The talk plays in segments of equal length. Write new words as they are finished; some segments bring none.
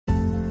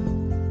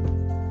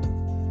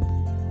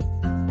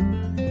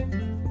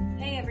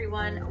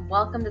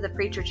Welcome to the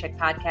Preacher Chick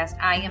podcast.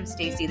 I am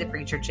Stacy, the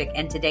Preacher Chick,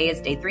 and today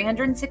is day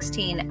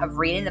 316 of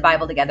reading the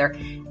Bible together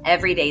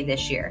every day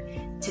this year.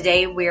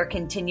 Today we're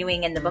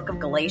continuing in the book of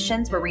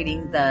Galatians. We're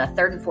reading the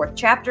third and fourth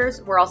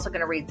chapters. We're also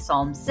going to read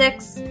Psalm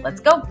 6. Let's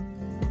go.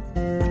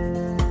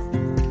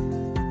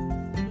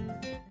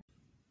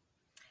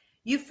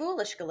 You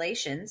foolish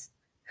Galatians,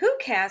 who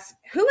has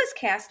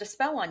cast a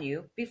spell on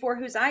you, before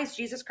whose eyes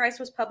Jesus Christ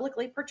was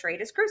publicly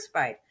portrayed as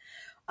crucified?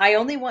 I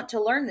only want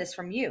to learn this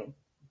from you.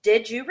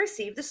 Did you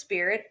receive the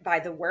Spirit by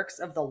the works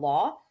of the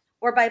law,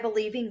 or by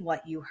believing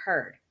what you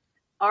heard?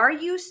 Are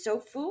you so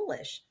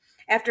foolish?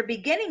 After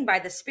beginning by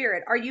the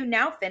Spirit, are you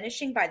now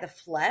finishing by the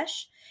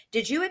flesh?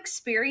 Did you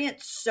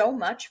experience so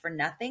much for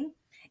nothing?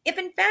 If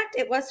in fact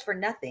it was for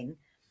nothing,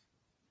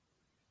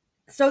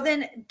 so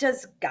then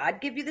does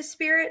God give you the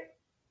Spirit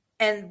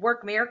and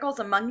work miracles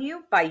among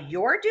you by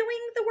your doing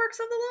the works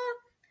of the law?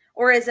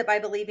 Or is it by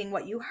believing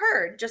what you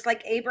heard, just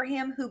like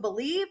Abraham, who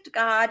believed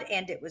God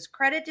and it was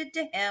credited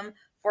to him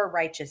for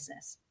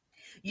righteousness?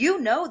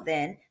 You know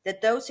then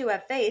that those who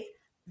have faith,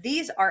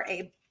 these are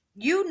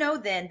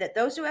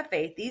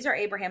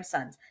Abraham's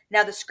sons.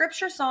 Now the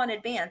scripture saw in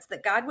advance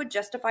that God would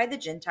justify the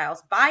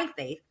Gentiles by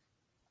faith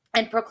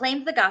and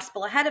proclaimed the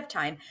gospel ahead of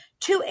time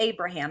to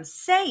Abraham,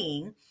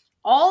 saying,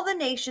 all the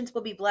nations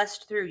will be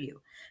blessed through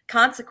you.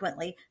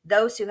 Consequently,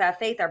 those who have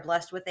faith are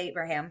blessed with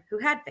Abraham, who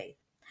had faith.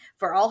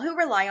 For all who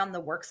rely on the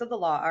works of the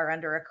law are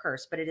under a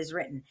curse, but it is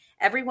written,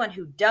 everyone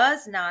who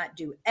does not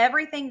do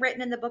everything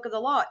written in the book of the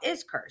law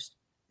is cursed.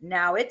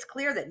 Now it's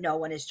clear that no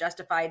one is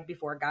justified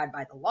before God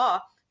by the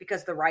law,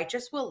 because the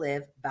righteous will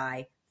live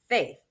by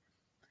faith.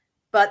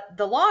 But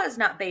the law is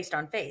not based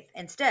on faith.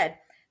 Instead,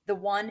 the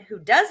one who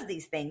does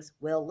these things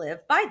will live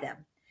by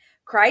them.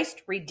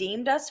 Christ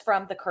redeemed us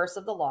from the curse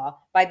of the law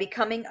by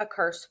becoming a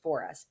curse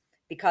for us,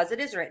 because it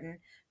is written,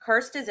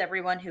 cursed is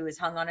everyone who is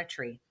hung on a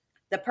tree.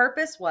 The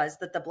purpose was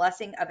that the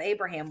blessing of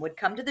Abraham would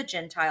come to the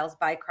Gentiles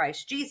by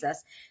Christ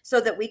Jesus, so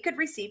that we could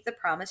receive the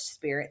promised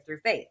Spirit through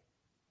faith.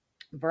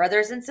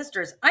 Brothers and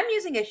sisters, I'm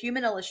using a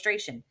human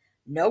illustration.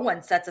 No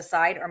one sets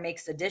aside or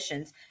makes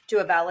additions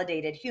to a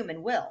validated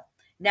human will.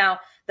 Now,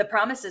 the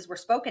promises were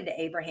spoken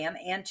to Abraham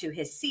and to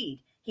his seed.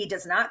 He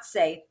does not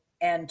say,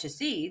 and to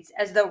seeds,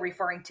 as though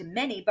referring to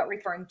many, but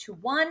referring to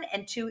one,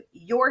 and to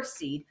your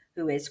seed,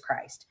 who is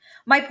Christ.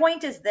 My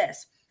point is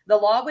this. The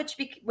law,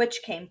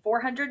 which came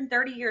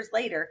 430 years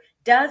later,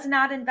 does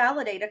not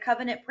invalidate a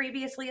covenant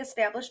previously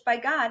established by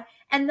God,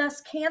 and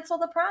thus cancel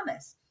the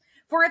promise.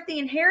 For if the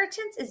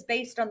inheritance is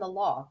based on the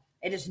law,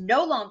 it is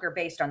no longer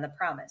based on the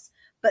promise,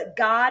 but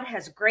God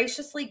has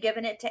graciously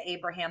given it to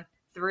Abraham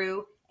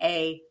through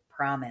a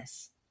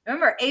promise.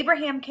 Remember,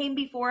 Abraham came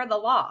before the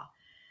law,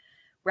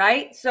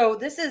 right? So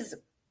this is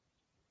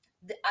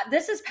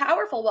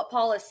powerful what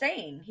Paul is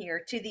saying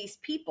here to these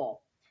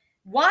people.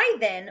 Why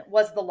then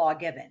was the law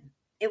given?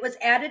 It was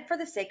added for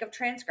the sake of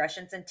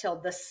transgressions until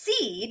the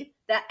seed,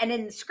 and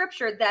in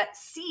scripture, that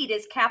seed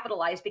is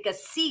capitalized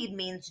because seed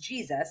means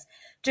Jesus,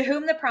 to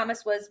whom the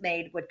promise was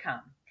made would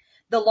come.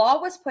 The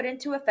law was put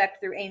into effect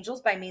through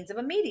angels by means of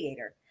a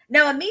mediator.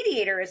 Now, a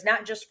mediator is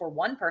not just for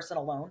one person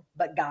alone,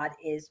 but God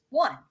is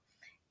one.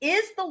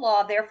 Is the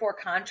law therefore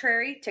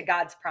contrary to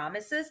God's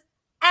promises?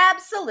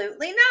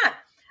 Absolutely not.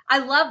 I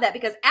love that,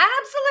 because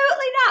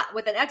absolutely not,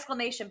 with an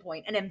exclamation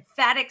point, an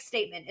emphatic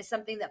statement, is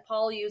something that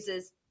Paul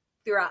uses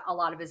throughout a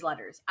lot of his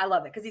letters. I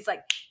love it, because he's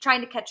like trying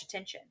to catch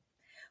attention.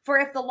 For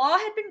if the law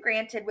had been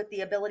granted with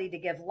the ability to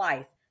give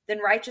life, then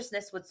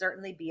righteousness would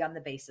certainly be on the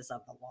basis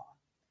of the law.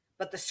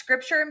 But the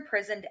scripture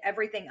imprisoned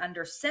everything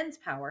under sin's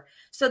power,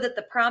 so that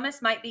the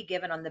promise might be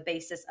given on the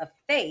basis of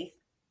faith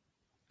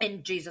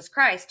in Jesus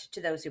Christ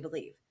to those who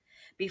believe.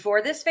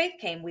 Before this faith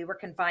came, we were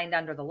confined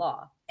under the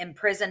law,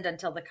 imprisoned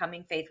until the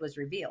coming faith was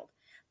revealed.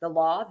 The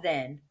law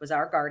then was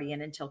our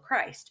guardian until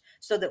Christ,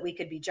 so that we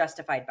could be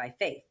justified by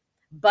faith.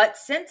 But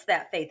since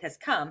that faith has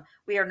come,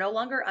 we are no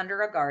longer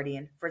under a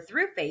guardian, for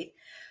through faith,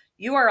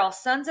 you are all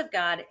sons of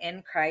God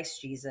in Christ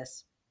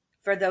Jesus.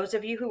 For those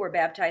of you who were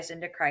baptized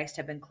into Christ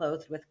have been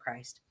clothed with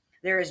Christ.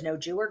 There is no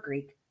Jew or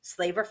Greek,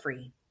 slave or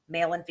free,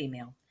 male and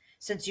female,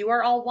 since you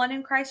are all one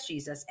in Christ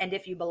Jesus, and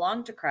if you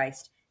belong to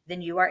Christ,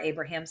 then you are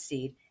Abraham's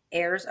seed,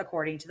 heirs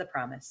according to the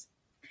promise.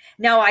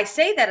 Now I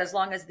say that as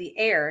long as the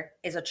heir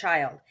is a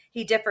child,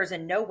 he differs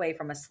in no way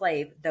from a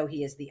slave, though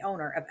he is the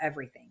owner of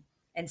everything.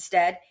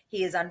 Instead,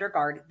 he is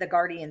under the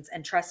guardians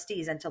and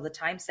trustees until the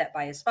time set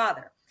by his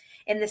father.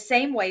 In the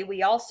same way,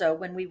 we also,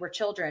 when we were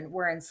children,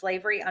 were in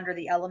slavery under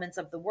the elements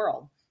of the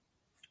world.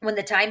 When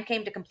the time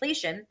came to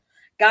completion,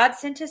 God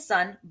sent his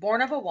son,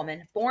 born of a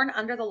woman, born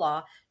under the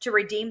law, to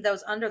redeem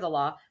those under the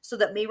law, so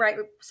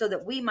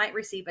that we might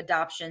receive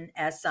adoption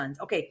as sons.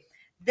 Okay,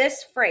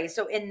 this phrase,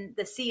 so in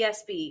the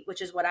CSB,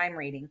 which is what I'm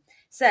reading,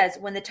 says,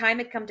 when the time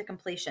had come to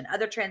completion.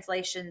 Other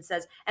translation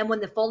says, and when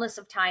the fullness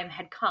of time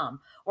had come,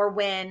 or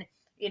when,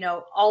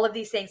 all of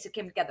these things that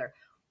came together.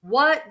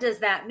 What does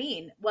that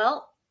mean?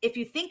 Well, if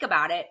you think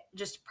about it,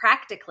 just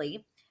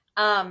practically,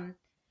 at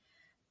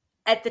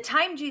the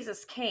time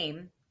Jesus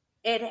came,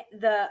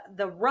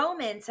 The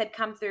Romans had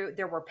come through.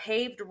 There were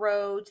paved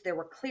roads, there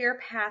were clear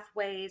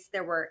pathways,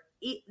 there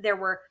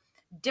were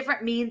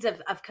different means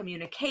of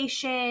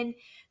communication.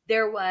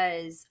 There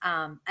was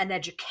an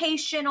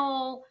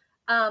educational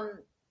uh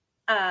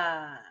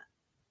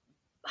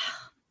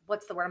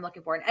what's the word I'm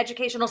looking for? An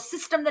educational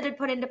system that had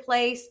put into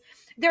place.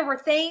 There were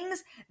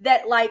things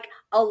that like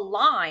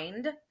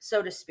aligned,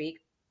 so to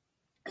speak,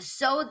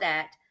 so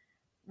that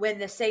when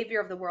the Savior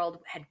of the world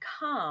had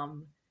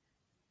come,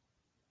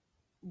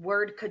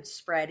 word could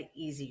spread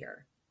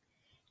easier.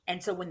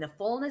 And so when the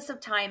fullness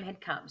of time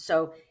had come,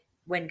 so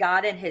when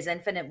God in his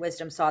infinite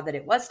wisdom saw that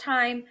it was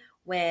time,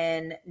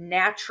 when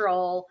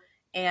natural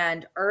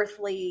and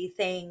earthly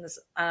things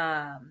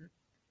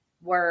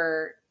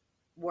were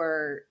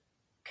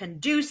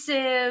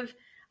conducive,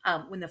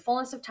 when the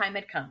fullness of time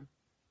had come,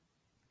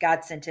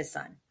 God sent his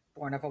son,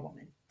 born of a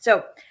woman.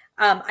 So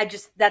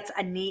that's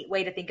a neat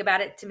way to think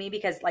about it to me,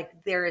 because like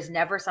there is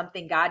never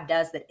something God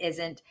does that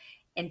isn't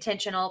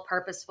intentional,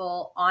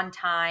 purposeful, on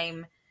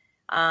time,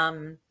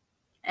 and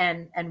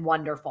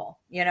wonderful,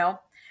 you know?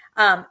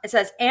 It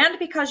says, and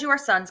because you are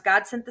sons,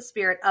 God sent the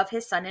spirit of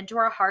his son into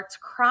our hearts,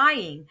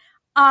 crying,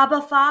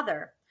 Abba,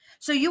 Father.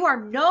 So you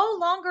are no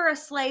longer a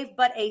slave,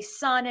 but a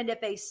son. And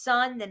if a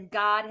son, then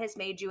God has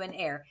made you an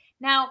heir.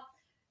 Now,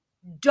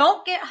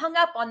 don't get hung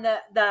up on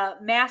the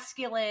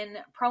masculine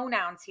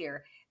pronouns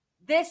here.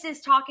 This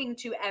is talking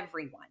to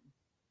everyone.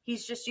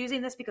 He's just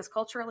using this because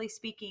culturally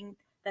speaking,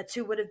 that's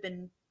who would have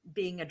been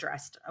being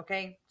addressed.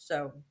 Okay.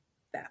 So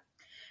that.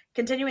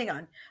 Continuing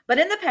on. But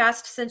in the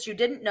past, since you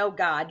didn't know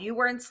God, you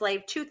were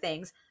enslaved to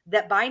things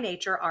that by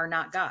nature are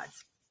not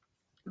God's.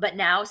 But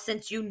now,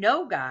 since you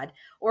know God,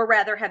 or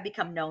rather have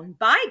become known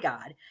by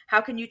God,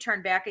 how can you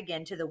turn back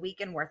again to the weak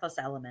and worthless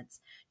elements?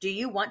 Do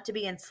you want to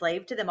be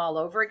enslaved to them all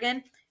over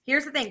again?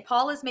 Here's the thing.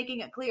 Paul is making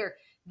it clear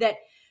that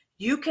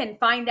you can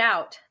find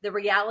out the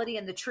reality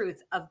and the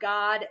truth of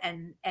God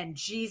and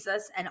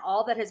Jesus and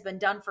all that has been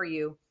done for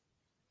you.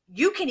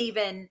 You can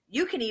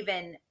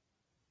even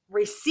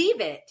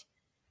receive it,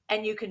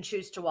 and you can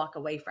choose to walk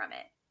away from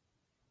it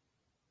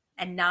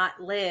and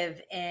not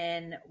live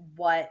in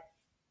what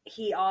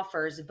he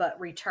offers, but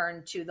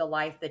return to the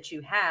life that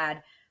you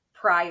had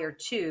prior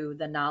to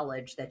the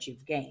knowledge that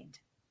you've gained.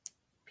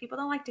 People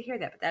don't like to hear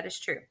that, but that is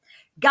true.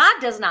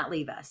 God does not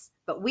leave us,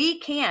 but we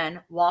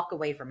can walk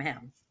away from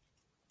him.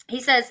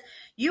 He says,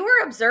 you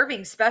are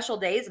observing special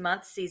days,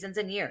 months, seasons,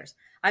 and years.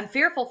 I'm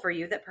fearful for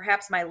you that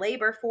perhaps my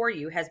labor for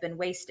you has been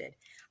wasted.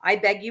 I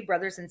beg you,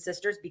 brothers and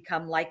sisters,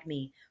 become like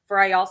me, for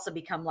I also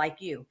become like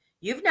you.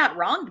 You've not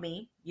wronged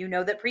me. You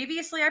know that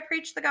previously I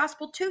preached the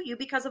gospel to you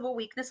because of a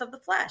weakness of the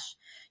flesh.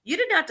 You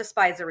did not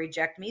despise or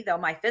reject me, though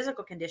my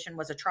physical condition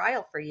was a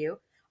trial for you.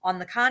 On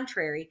the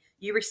contrary,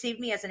 you received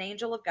me as an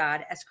angel of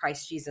God, as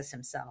Christ Jesus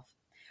himself.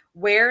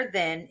 Where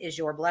then is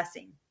your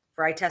blessing?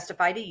 For I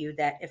testify to you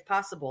that, if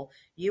possible,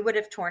 you would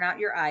have torn out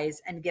your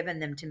eyes and given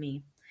them to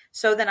me.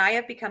 So then I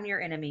have become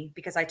your enemy,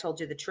 because I told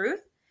you the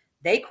truth.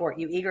 They court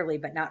you eagerly,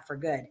 but not for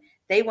good.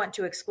 They want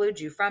to exclude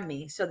you from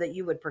me so that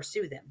you would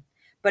pursue them.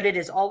 But it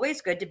is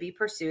always good to be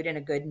pursued in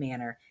a good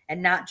manner,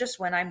 and not just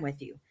when I'm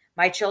with you.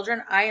 My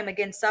children, I am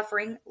again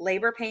suffering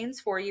labor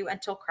pains for you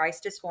until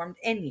Christ is formed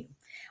in you.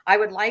 I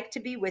would like to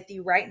be with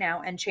you right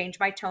now and change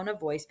my tone of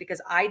voice,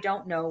 because I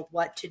don't know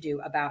what to do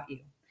about you.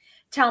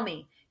 Tell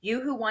me, you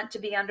who want to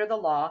be under the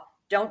law,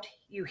 don't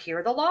you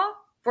hear the law?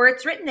 For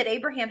it's written that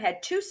Abraham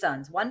had two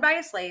sons, one by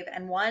a slave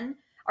and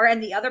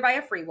the other by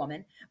a free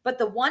woman. But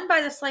the one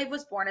by the slave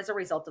was born as a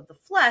result of the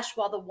flesh,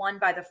 while the one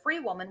by the free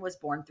woman was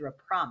born through a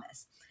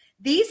promise.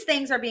 These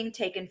things are being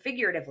taken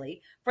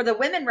figuratively, for the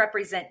women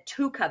represent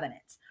two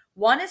covenants.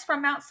 One is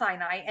from Mount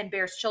Sinai and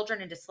bears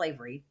children into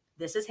slavery.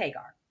 This is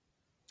Hagar.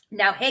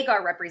 Now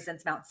Hagar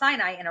represents Mount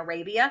Sinai in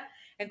Arabia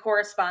and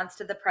corresponds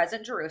to the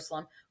present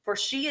Jerusalem, for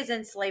she is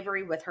in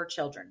slavery with her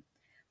children.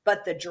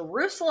 But the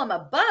Jerusalem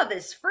above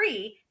is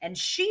free, and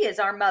she is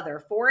our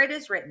mother, for it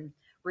is written,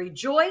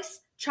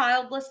 Rejoice,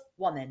 childless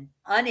woman,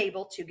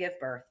 unable to give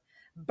birth.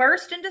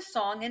 Burst into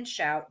song and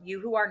shout, you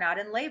who are not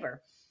in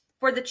labor.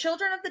 For the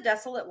children of the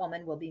desolate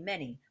woman will be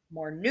many,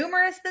 more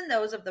numerous than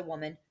those of the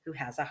woman who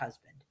has a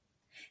husband.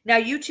 Now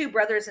you two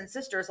brothers and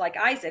sisters, like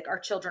Isaac, are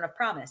children of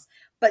promise.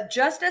 But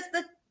just as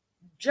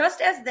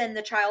then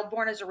the child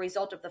born as a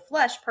result of the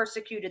flesh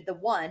persecuted the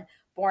one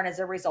born as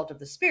a result of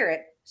the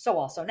spirit, so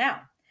also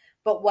now.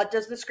 But what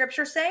does the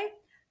scripture say?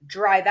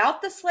 Drive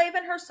out the slave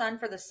and her son,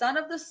 for the son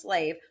of the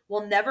slave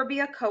will never be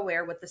a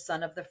co-heir with the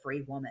son of the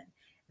free woman.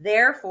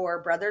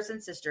 Therefore, brothers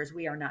and sisters,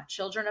 we are not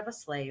children of a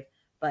slave,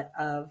 but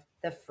of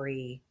the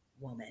free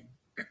woman.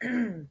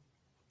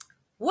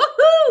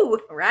 Woohoo!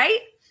 Right?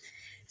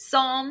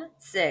 Psalm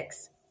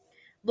 6.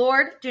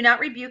 Lord, do not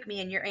rebuke me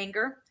in your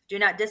anger. Do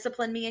not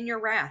discipline me in your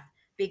wrath.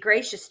 Be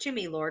gracious to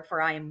me, Lord,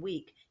 for I am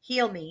weak.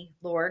 Heal me,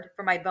 Lord,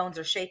 for my bones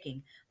are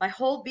shaking. My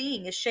whole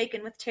being is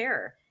shaken with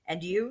terror.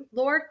 And you,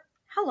 Lord,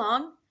 how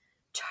long?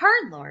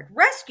 Turn, Lord,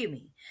 rescue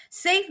me.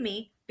 Save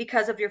me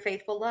because of your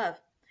faithful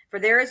love. For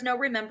there is no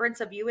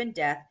remembrance of you in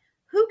death.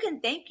 Who can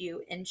thank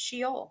you in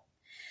Sheol?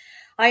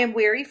 I am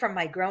weary from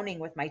my groaning.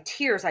 With my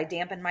tears I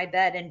dampen my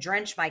bed and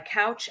drench my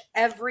couch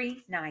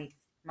every night.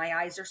 My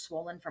eyes are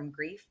swollen from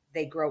grief.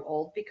 They grow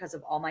old because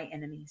of all my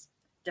enemies.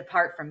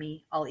 Depart from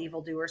me, all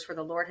evildoers, for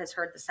the Lord has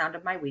heard the sound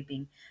of my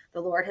weeping. The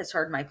Lord has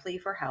heard my plea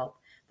for help.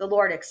 The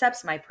Lord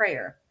accepts my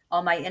prayer.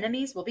 All my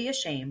enemies will be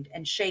ashamed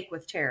and shake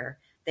with terror.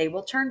 They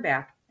will turn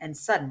back and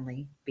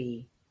suddenly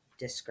be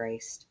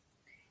disgraced.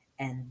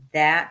 And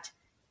that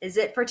is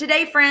it for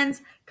today,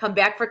 friends. Come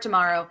back for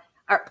tomorrow.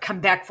 Come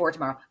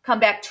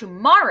back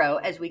tomorrow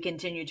as we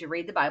continue to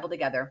read the Bible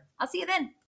together. I'll see you then.